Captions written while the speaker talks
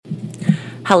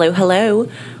Hello, hello.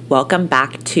 Welcome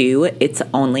back to It's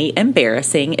Only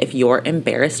Embarrassing If You're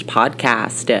Embarrassed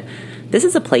podcast. This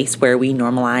is a place where we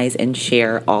normalize and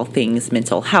share all things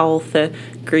mental health,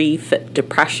 grief,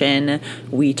 depression.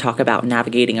 We talk about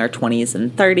navigating our 20s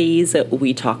and 30s.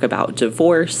 We talk about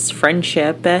divorce,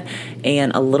 friendship,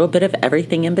 and a little bit of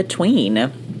everything in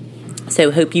between. So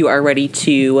hope you are ready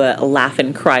to laugh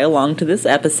and cry along to this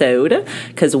episode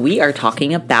because we are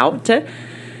talking about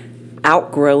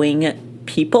outgrowing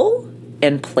people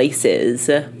and places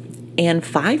and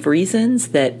 5 reasons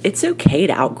that it's okay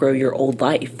to outgrow your old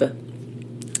life.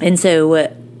 And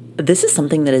so this is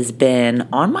something that has been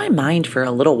on my mind for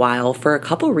a little while for a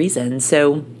couple reasons.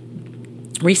 So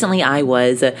recently I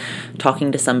was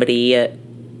talking to somebody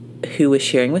who was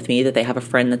sharing with me that they have a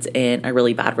friend that's in a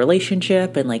really bad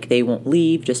relationship and like they won't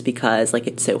leave just because like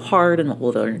it's so hard and what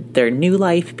will their new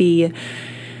life be.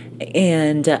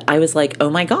 And I was like,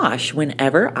 oh my gosh,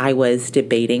 whenever I was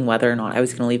debating whether or not I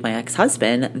was going to leave my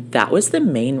ex-husband, that was the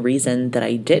main reason that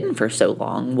I didn't for so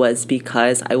long, was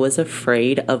because I was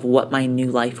afraid of what my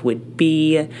new life would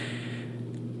be,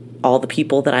 all the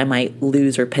people that I might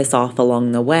lose or piss off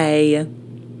along the way.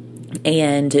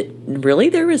 And really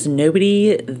there was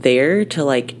nobody there to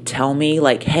like tell me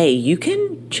like, hey, you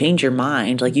can change your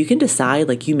mind. Like you can decide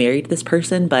like you married this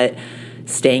person, but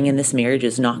staying in this marriage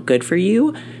is not good for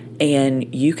you.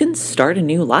 And you can start a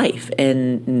new life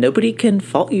and nobody can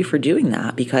fault you for doing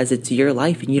that because it's your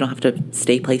life and you don't have to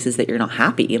stay places that you're not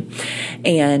happy.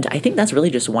 And I think that's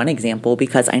really just one example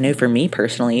because I know for me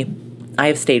personally, I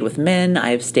have stayed with men,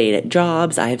 I have stayed at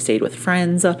jobs, I have stayed with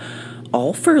friends,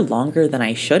 all for longer than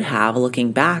I should have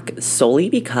looking back,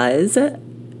 solely because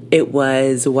it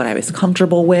was what I was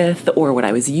comfortable with or what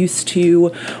I was used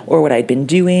to or what I'd been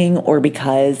doing or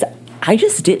because I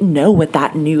just didn't know what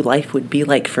that new life would be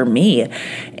like for me.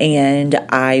 And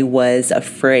I was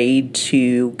afraid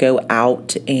to go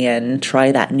out and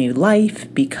try that new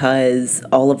life because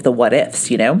all of the what ifs,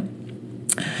 you know?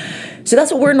 So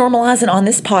that's what we're normalizing on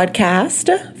this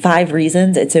podcast. 5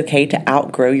 reasons it's okay to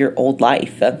outgrow your old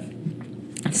life.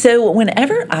 So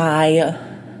whenever I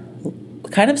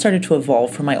kind of started to evolve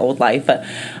from my old life,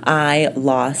 I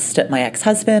lost my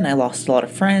ex-husband, I lost a lot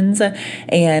of friends,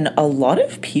 and a lot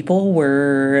of people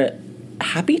were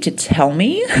happy to tell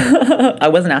me, I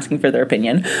wasn't asking for their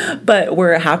opinion, but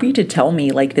were happy to tell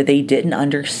me like that they didn't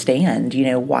understand, you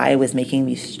know, why I was making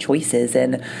these choices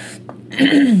and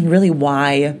really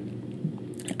why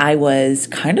I was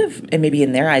kind of, maybe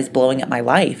in their eyes, blowing up my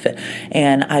life.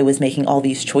 And I was making all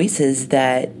these choices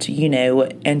that, you know,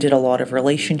 ended a lot of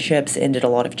relationships, ended a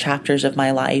lot of chapters of my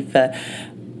life.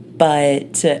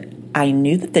 But I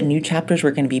knew that the new chapters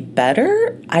were going to be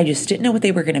better. I just didn't know what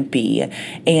they were going to be.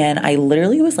 And I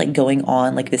literally was like going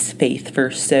on like this faith for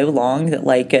so long that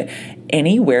like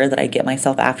anywhere that I get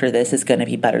myself after this is going to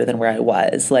be better than where I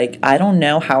was. Like, I don't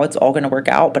know how it's all going to work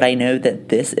out, but I know that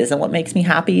this isn't what makes me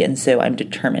happy. And so I'm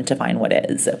determined to find what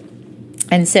is.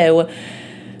 And so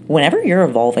whenever you're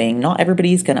evolving, not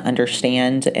everybody's going to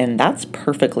understand, and that's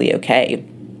perfectly okay.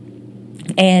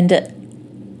 And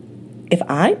if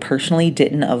I personally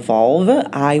didn't evolve,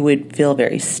 I would feel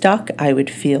very stuck. I would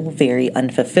feel very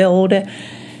unfulfilled.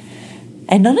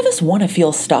 And none of us want to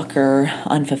feel stuck or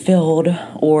unfulfilled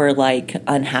or like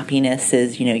unhappiness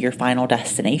is, you know, your final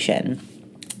destination.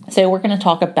 So we're going to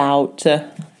talk about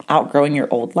outgrowing your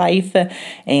old life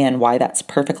and why that's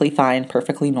perfectly fine,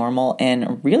 perfectly normal,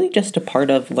 and really just a part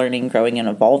of learning, growing, and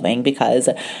evolving, because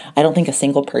I don't think a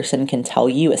single person can tell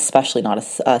you, especially not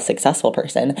a successful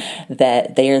person,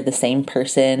 that they are the same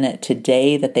person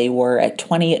today that they were at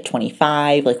 20, at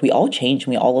 25. Like, we all change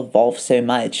and we all evolve so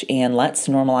much, and let's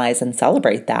normalize and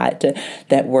celebrate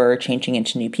that we're changing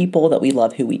into new people, that we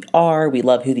love who we are, we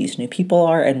love who these new people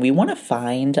are, and we want to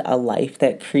find a life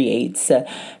that creates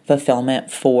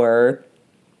fulfillment for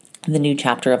the new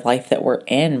chapter of life that we're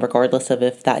in, regardless of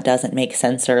if that doesn't make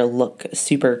sense or look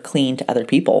super clean to other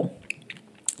people.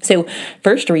 So,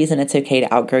 first reason it's okay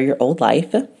to outgrow your old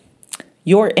life,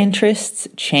 your interests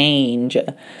change.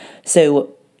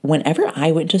 So, whenever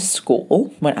I went to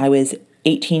school, when I was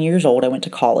 18 years old, I went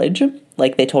to college,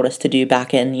 like they told us to do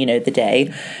back in, you know, the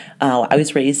day. I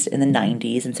was raised in the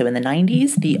 90s. And so in the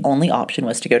 90s, the only option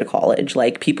was to go to college.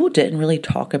 Like, people didn't really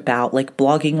talk about, like,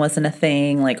 blogging wasn't a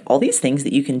thing. Like, all these things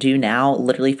that you can do now,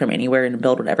 literally from anywhere, and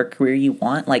build whatever career you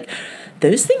want. Like,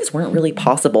 those things weren't really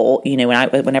possible, you know,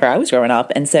 whenever I was growing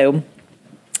up. And so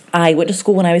I went to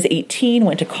school when I was 18,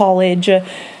 went to college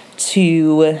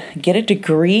to get a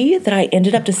degree that I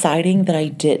ended up deciding that I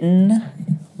didn't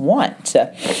want.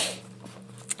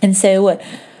 And so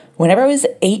Whenever I was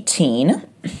 18,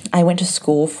 I went to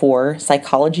school for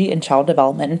psychology and child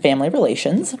development and family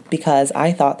relations because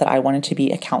I thought that I wanted to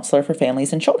be a counselor for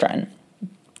families and children.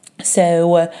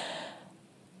 So,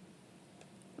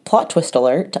 plot twist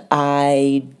alert,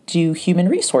 I do human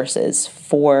resources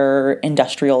for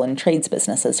industrial and trades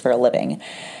businesses for a living.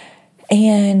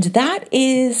 And that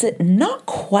is not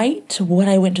quite what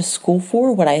I went to school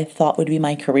for, what I thought would be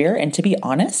my career. And to be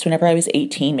honest, whenever I was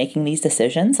 18 making these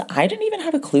decisions, I didn't even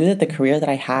have a clue that the career that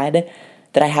I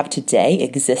have today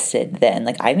existed then.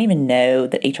 Like, I didn't even know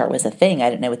that HR was a thing. I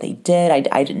didn't know what they did.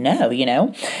 I didn't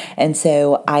know. And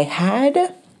so I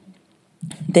had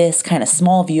this kind of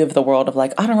small view of the world of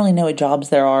like, I don't really know what jobs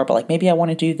there are, but like maybe I want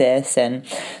to do this. And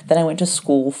then I went to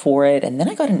school for it. And then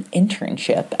I got an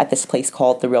internship at this place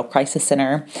called the Real Crisis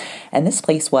Center. And this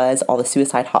place was all the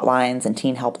suicide hotlines and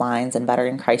teen helplines and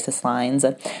veteran crisis lines.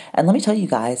 And let me tell you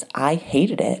guys, I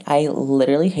hated it. I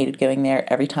literally hated going there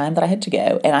every time that I had to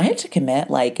go. And I had to commit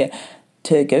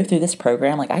to go through this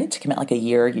program. Like I had to commit like a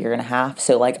year and a half.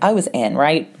 So like I was in,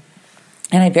 right?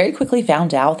 And I very quickly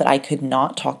found out that I could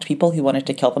not talk to people who wanted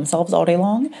to kill themselves all day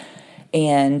long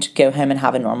and go home and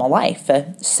have a normal life.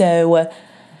 So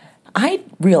I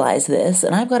realized this,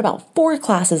 and I've got about 4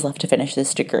 classes left to finish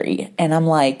this degree. And I'm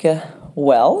like,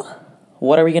 well,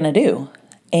 what are we going to do?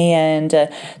 And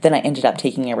then I ended up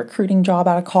taking a recruiting job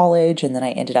out of college, and then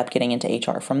I ended up getting into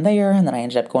HR from there, and then I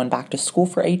ended up going back to school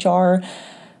for HR.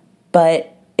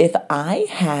 But if I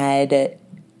had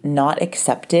not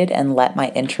accepted and let my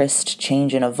interest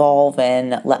change and evolve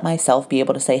and let myself be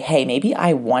able to say, hey, maybe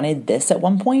I wanted this at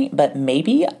one point, but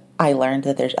maybe I learned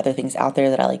that there's other things out there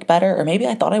that I like better, or maybe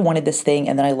I thought I wanted this thing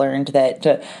and then I learned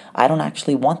that I don't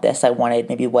actually want this. I wanted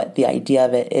maybe what the idea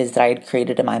of it is that I had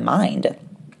created in my mind.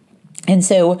 And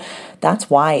so that's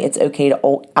why it's okay to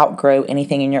outgrow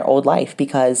anything in your old life,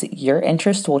 because your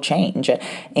interests will change.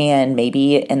 And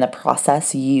maybe in the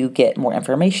process, you get more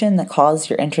information that cause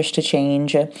your interest to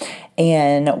change.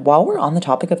 And while we're on the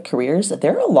topic of careers,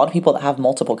 there are a lot of people that have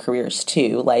multiple careers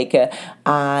too. Like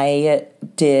I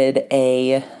did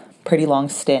a pretty long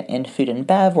stint in food and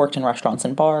bev, worked in restaurants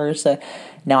and bars.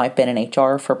 Now I've been in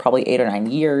HR for probably 8 or 9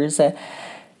 years.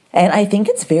 And I think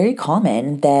it's very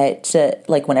common that,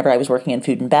 like, whenever I was working in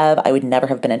food and bev, I would never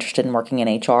have been interested in working in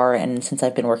HR. And since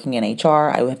I've been working in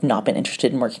HR, I have not been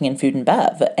interested in working in food and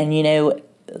bev. And,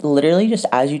 literally just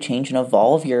as you change and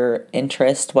evolve, your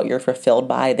interest, what you're fulfilled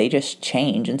by, they just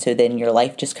change. And so then your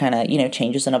life just kind of,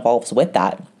 changes and evolves with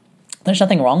that. There's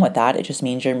nothing wrong with that. It just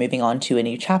means you're moving on to a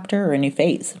new chapter or a new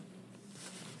phase.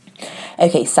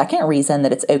 Okay, second reason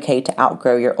that it's okay to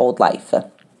outgrow your old life.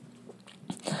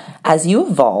 As you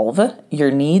evolve,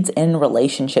 your needs in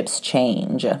relationships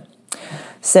change.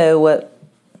 So,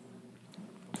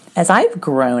 as I've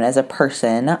grown as a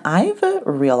person, I've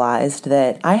realized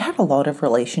that I had a lot of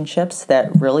relationships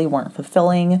that really weren't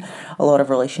fulfilling, a lot of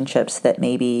relationships that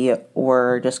maybe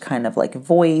were just kind of like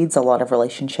voids, a lot of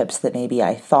relationships that maybe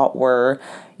I thought were,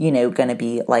 going to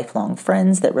be lifelong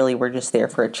friends that really were just there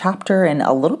for a chapter, and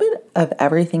a little bit of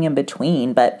everything in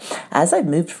between. But as I've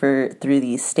moved through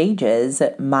these stages,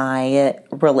 my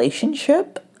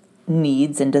relationship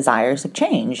needs and desires have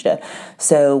changed.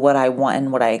 So what I want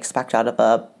and what I expect out of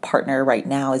a partner right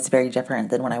now is very different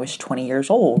than when I was 20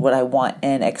 years old. What I want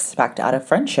and expect out of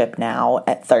friendship now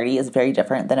at 30 is very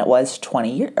different than it was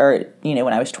when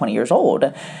I was 20 years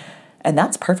old. And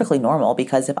that's perfectly normal,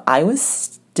 because if I was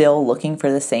still looking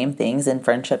for the same things in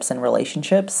friendships and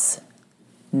relationships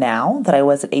now that I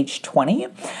was at age 20,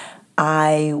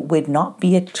 I would not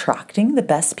be attracting the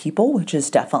best people, which is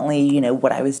definitely,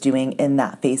 what I was doing in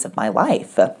that phase of my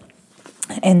life.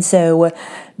 And so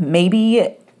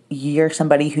maybe you're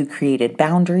somebody who created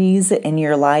boundaries in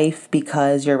your life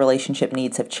because your relationship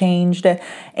needs have changed.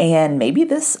 And maybe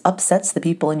this upsets the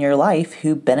people in your life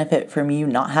who benefit from you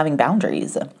not having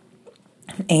boundaries.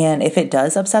 And if it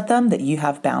does upset them that you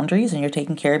have boundaries and you're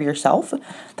taking care of yourself,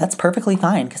 that's perfectly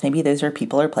fine, because maybe those are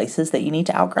people or places that you need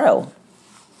to outgrow.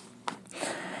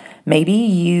 Maybe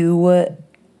you,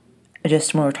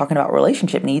 just when we're talking about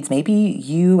relationship needs, maybe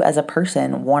you as a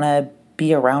person want to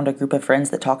be around a group of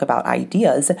friends that talk about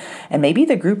ideas, and maybe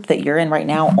the group that you're in right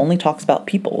now only talks about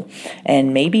people,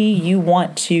 and maybe you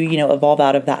want to, evolve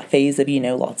out of that phase of,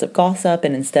 lots of gossip,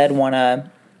 and instead want to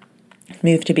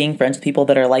move to being friends with people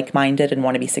that are like-minded and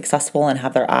want to be successful and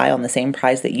have their eye on the same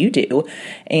prize that you do.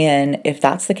 And if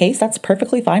that's the case, that's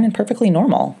perfectly fine and perfectly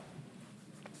normal.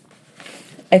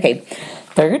 Okay.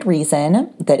 Third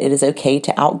reason that it is okay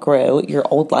to outgrow your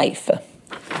old life.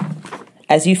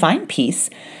 As you find peace,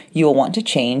 you will want to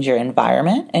change your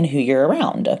environment and who you're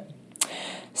around.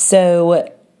 So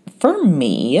for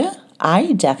me,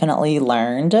 I definitely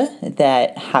learned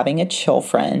that having a chill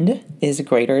friend is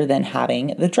greater than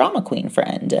having the drama queen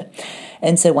friend.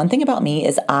 And so one thing about me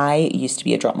is I used to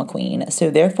be a drama queen.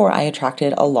 So therefore I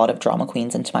attracted a lot of drama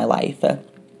queens into my life.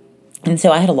 And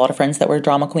so I had a lot of friends that were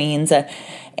drama queens.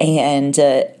 And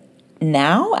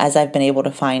now as I've been able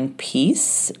to find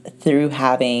peace through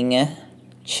having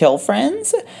chill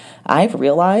friends, I've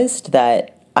realized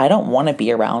that I don't want to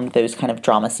be around those kind of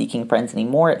drama-seeking friends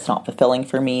anymore. It's not fulfilling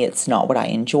for me. It's not what I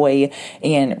enjoy.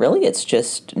 And really, it's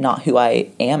just not who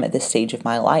I am at this stage of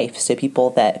my life. So people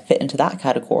that fit into that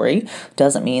category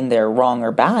doesn't mean they're wrong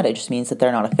or bad. It just means that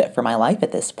they're not a fit for my life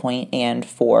at this point and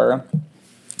for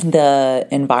the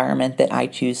environment that I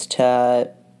choose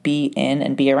to be in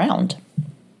and be around.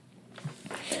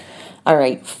 All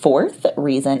right, fourth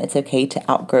reason it's okay to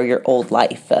outgrow your old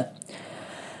life.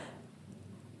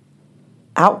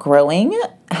 Outgrowing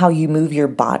how you move your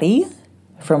body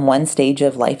from one stage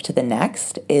of life to the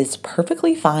next is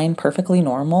perfectly fine, perfectly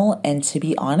normal, and to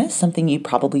be honest, something you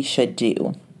probably should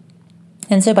do.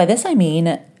 And so by this I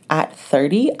mean at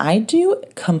 30, I do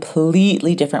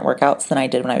completely different workouts than I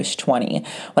did when I was 20.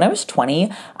 When I was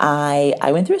 20, I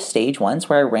went through a stage once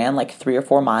where I ran like 3 or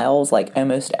 4 miles like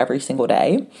almost every single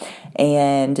day.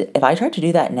 And if I tried to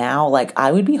do that now, like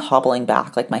I would be hobbling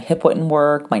back, like my hip wouldn't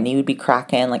work, my knee would be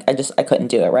cracking, like I couldn't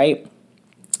do it, right?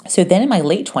 So then in my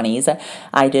late 20s,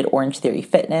 I did Orange Theory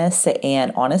Fitness.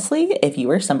 And honestly, if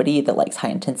you are somebody that likes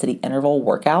high intensity interval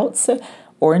workouts,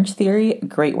 Orange Theory,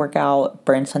 great workout,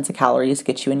 burns tons of calories,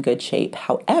 gets you in good shape.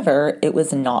 However, it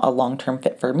was not a long-term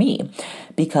fit for me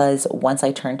because once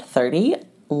I turned 30,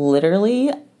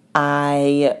 literally,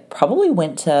 I probably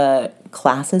went to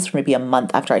classes for maybe a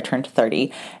month after I turned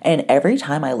 30. And every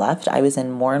time I left, I was in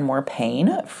more and more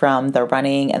pain from the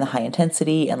running and the high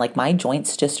intensity. And like my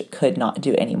joints just could not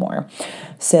do it anymore.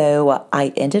 So I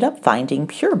ended up finding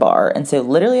Pure Barre. And so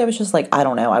literally I was just like, I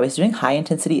don't know. I was doing high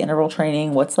intensity interval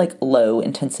training. What's like low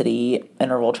intensity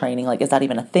interval training? Like, is that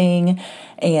even a thing?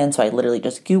 And so I literally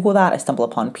just Google that. I stumble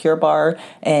upon Pure Barre.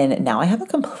 And now I have a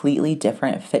completely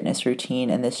different fitness routine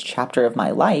in this chapter of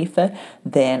my life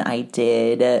than I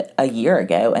did a year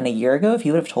ago. And a year ago, if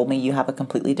you would have told me you have a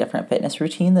completely different fitness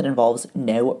routine that involves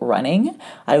no running,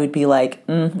 I would be like,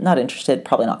 not interested,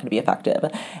 probably not going to be effective.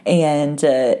 And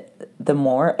the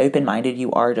more open-minded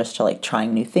you are just to like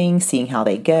trying new things, seeing how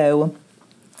they go,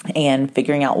 and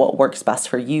figuring out what works best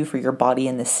for you, for your body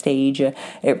in this stage,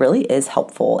 it really is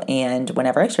helpful. And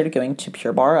whenever I started going to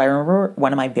Pure Barre, I remember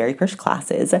one of my very first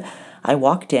classes, I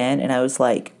walked in and I was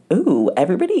like, ooh,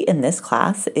 everybody in this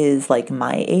class is like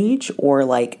my age or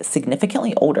like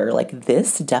significantly older. Like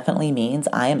this definitely means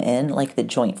I am in like the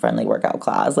joint friendly workout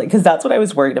class. Like, cause that's what I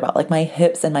was worried about. Like my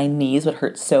hips and my knees would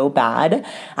hurt so bad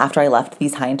after I left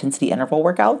these high intensity interval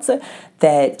workouts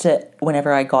that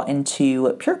whenever I got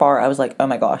into Pure Barre, I was like, oh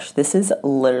my gosh, this is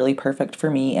literally perfect for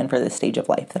me and for the stage of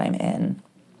life that I'm in.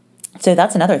 So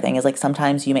that's another thing is like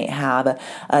sometimes you may have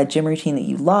a gym routine that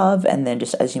you love and then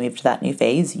just as you move to that new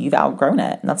phase, you've outgrown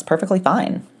it and that's perfectly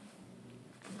fine.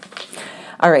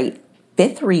 All right,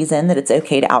 fifth reason that it's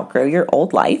okay to outgrow your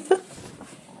old life.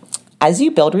 As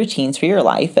you build routines for your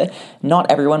life,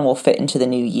 not everyone will fit into the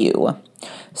new you.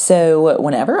 So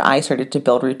whenever I started to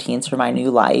build routines for my new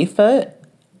life,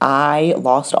 I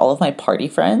lost all of my party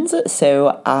friends.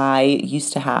 So I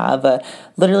used to have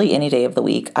literally any day of the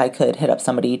week, I could hit up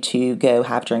somebody to go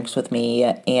have drinks with me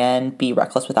and be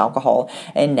reckless with alcohol.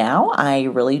 And now I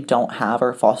really don't have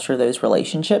or foster those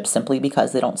relationships simply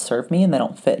because they don't serve me and they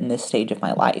don't fit in this stage of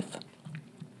my life.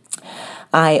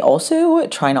 I also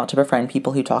try not to befriend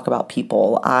people who talk about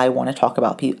people. I want to talk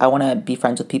about I want to be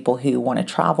friends with people who want to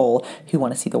travel, who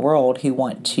want to see the world, who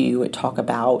want to talk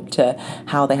about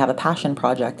how they have a passion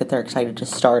project that they're excited to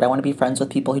start. I want to be friends with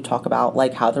people who talk about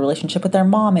like how the relationship with their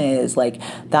mom is. Like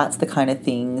that's the kind of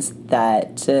things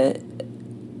that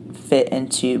fit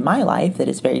into my life that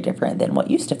is very different than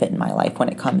what used to fit in my life when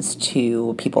it comes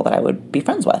to people that I would be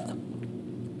friends with.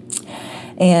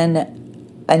 And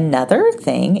another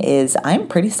thing is I'm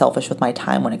pretty selfish with my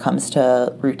time when it comes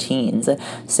to routines.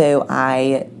 So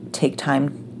I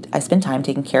spend time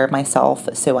taking care of myself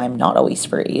so I'm not always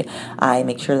free. I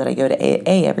make sure that I go to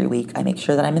AA every week. I make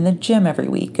sure that I'm in the gym every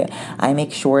week. I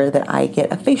make sure that I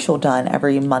get a facial done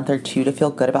every month or two to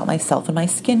feel good about myself and my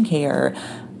skincare.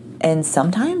 And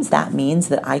sometimes that means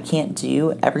that I can't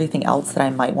do everything else that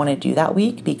I might want to do that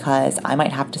week because I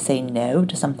might have to say no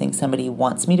to something somebody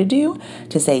wants me to do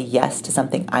to say yes to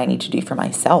something I need to do for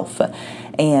myself.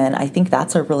 And I think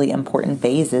that's a really important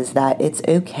phase, is that it's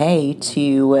okay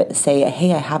to say,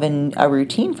 hey, I have a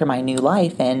routine for my new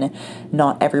life, and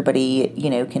not everybody,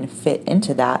 can fit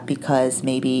into that, because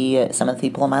maybe some of the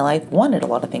people in my life wanted a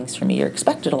lot of things from me or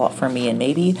expected a lot from me, and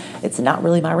maybe it's not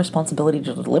really my responsibility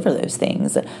to deliver those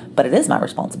things, but it is my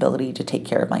responsibility to take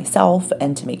care of myself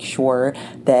and to make sure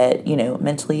that,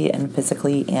 mentally and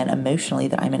physically and emotionally,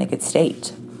 that I'm in a good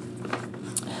state.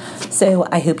 So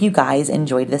I hope you guys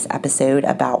enjoyed this episode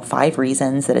about 5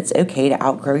 reasons that it's okay to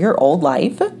outgrow your old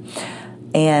life.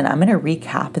 And I'm going to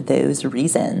recap those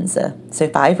reasons. So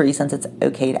 5 reasons it's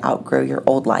okay to outgrow your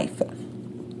old life.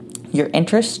 Your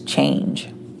interests change.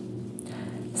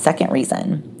 Second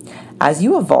reason, as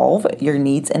you evolve, your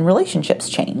needs and relationships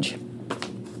change.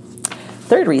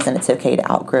 Third reason it's okay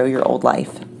to outgrow your old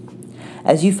life.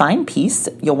 As you find peace,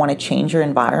 you'll want to change your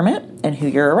environment and who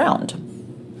you're around.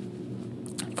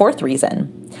 Fourth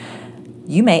reason,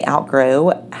 you may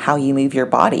outgrow how you move your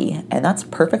body, and that's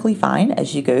perfectly fine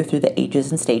as you go through the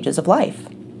ages and stages of life.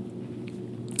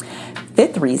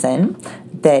 Fifth reason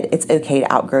that it's okay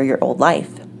to outgrow your old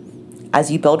life. As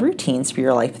you build routines for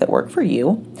your life that work for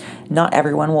you, not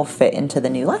everyone will fit into the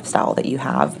new lifestyle that you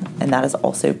have, and that is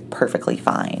also perfectly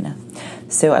fine.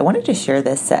 So I wanted to share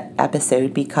this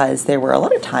episode because there were a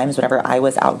lot of times whenever I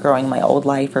was outgrowing my old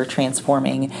life or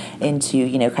transforming into,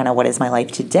 kind of what is my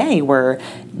life today, where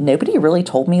nobody really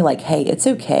told me like, hey, it's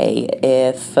okay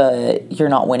if you're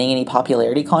not winning any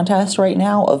popularity contest right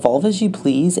now. Evolve as you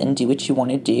please and do what you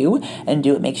want to do and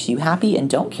do what makes you happy, and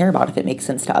don't care about if it makes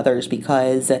sense to others,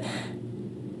 because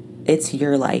it's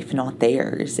your life, not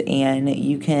theirs. And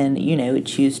you can,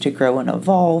 choose to grow and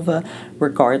evolve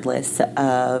regardless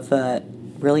of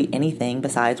really anything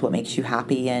besides what makes you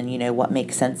happy and, what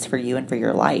makes sense for you and for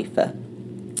your life.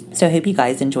 So I hope you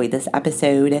guys enjoyed this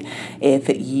episode. If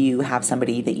you have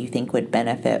somebody that you think would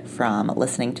benefit from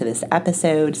listening to this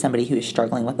episode, somebody who is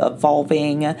struggling with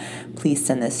evolving, please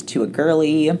send this to a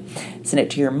girly, send it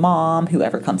to your mom,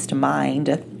 whoever comes to mind.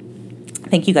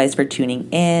 Thank you guys for tuning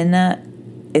in.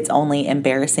 It's Only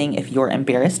Embarrassing If You're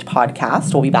Embarrassed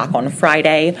podcast. We'll be back on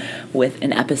Friday with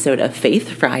an episode of Faith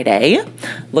Friday.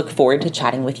 Look forward to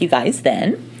chatting with you guys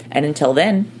then. And until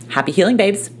then, happy healing,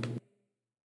 babes.